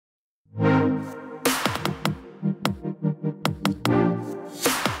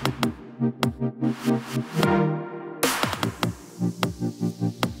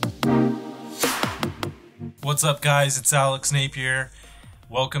What's up, guys? It's Alex Napier.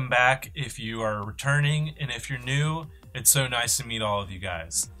 Welcome back if you are returning, and if you're new, it's so nice to meet all of you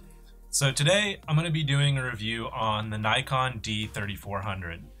guys. So today I'm going to be doing a review on the Nikon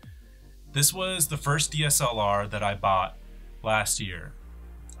D3400. This was the first DSLR that I bought last year.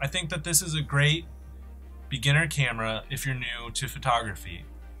 I think that this is a great beginner camera if you're new to photography.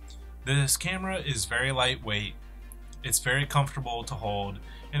 This camera is very lightweight, it's very comfortable to hold,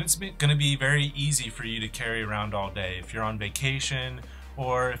 and it's going to be very easy for you to carry around all day if you're on vacation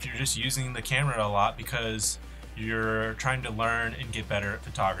or if you're just using the camera a lot because you're trying to learn and get better at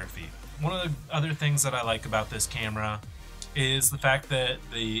photography. One of the other things that I like about this camera is the fact that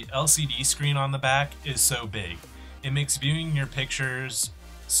the LCD screen on the back is so big. It makes viewing your pictures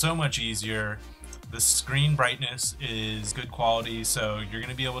so much easier. The screen brightness is good quality, so you're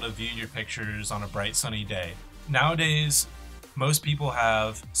going to be able to view your pictures on a bright sunny day. Nowadays, most people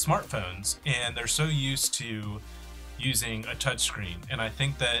have smartphones and they're so used to using a touchscreen, and I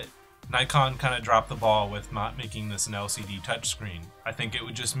think that Nikon kind of dropped the ball with not making this an LCD touchscreen. I think it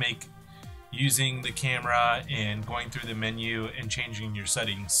would just make using the camera and going through the menu and changing your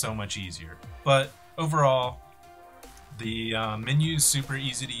settings so much easier. But overall, the menu is super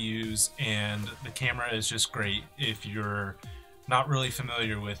easy to use and the camera is just great if you're not really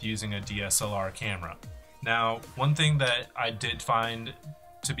familiar with using a DSLR camera. Now, one thing that I did find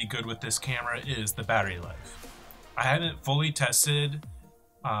to be good with this camera is the battery life. I haven't fully tested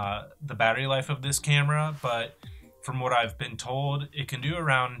the battery life of this camera, but from what I've been told, it can do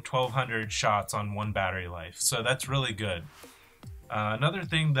around 1200 shots on one battery life, so that's really good. Another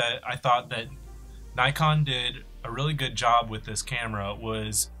thing that I thought that Nikon did a really good job with this camera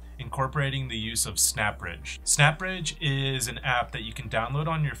was incorporating the use of SnapBridge. SnapBridge is an app that you can download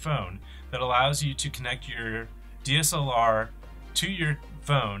on your phone that allows you to connect your DSLR to your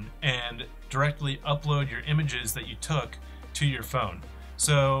phone and directly upload your images that you took to your phone.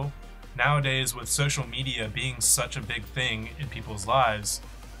 So nowadays, with social media being such a big thing in people's lives,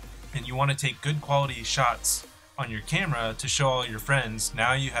 and you want to take good quality shots on your camera to show all your friends,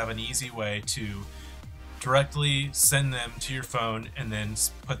 now you have an easy way to directly send them to your phone and then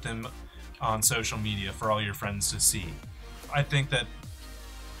put them on social media for all your friends to see. I think that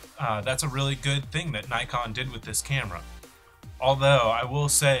that's a really good thing that Nikon did with this camera. Although I will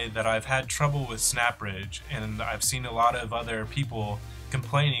say that I've had trouble with SnapBridge, and I've seen a lot of other people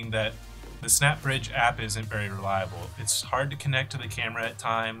complaining that the SnapBridge app isn't very reliable. It's hard to connect to the camera at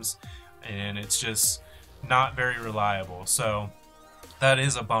times, and it's just not very reliable. So that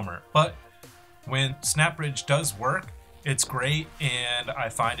is a bummer. But when SnapBridge does work, it's great, and I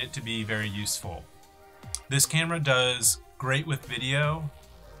find it to be very useful. This camera does great with video.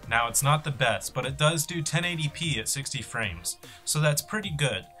 Now, it's not the best, but it does do 1080p at 60 frames, so that's pretty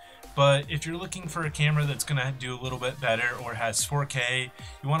good. But if you're looking for a camera that's going to do a little bit better or has 4K,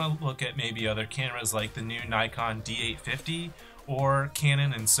 you want to look at maybe other cameras like the new Nikon D850 or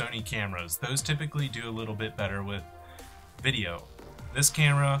Canon and Sony cameras. Those typically do a little bit better with video. This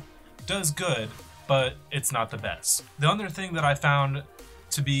camera does good, but it's not the best. The other thing that I found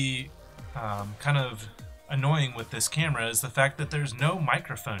to be kind of annoying with this camera is the fact that there's no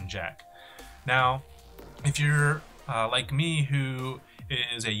microphone jack. Now, if you're like me, who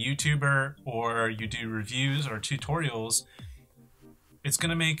is a YouTuber or you do reviews or tutorials, it's going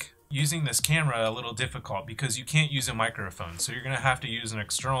to make using this camera a little difficult because you can't use a microphone. So you're going to have to use an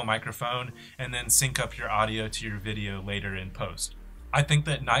external microphone and then sync up your audio to your video later in post. I think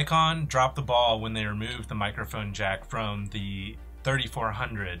that Nikon dropped the ball when they removed the microphone jack from the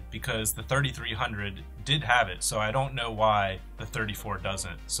 3400 because the 3300 did have it, so I don't know why the 34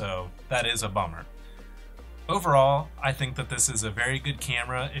 doesn't, so that is a bummer. Overall, I think that this is a very good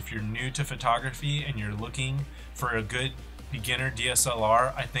camera if you're new to photography and you're looking for a good beginner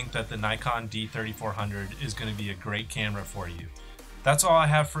DSLR. I think that the Nikon D3400 is going to be a great camera for you. That's all I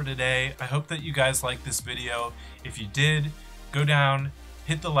have for today. I hope that you guys liked this video. If you did, go down,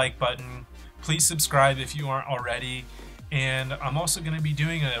 hit the like button, please subscribe if you aren't already, and I'm also going to be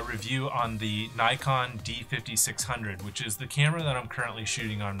doing a review on the Nikon D5600, which is the camera that I'm currently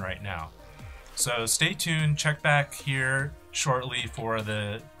shooting on right now. So stay tuned, check back here shortly for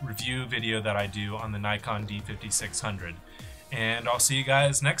the review video that I do on the Nikon D5600, and I'll see you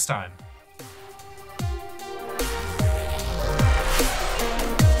guys next time.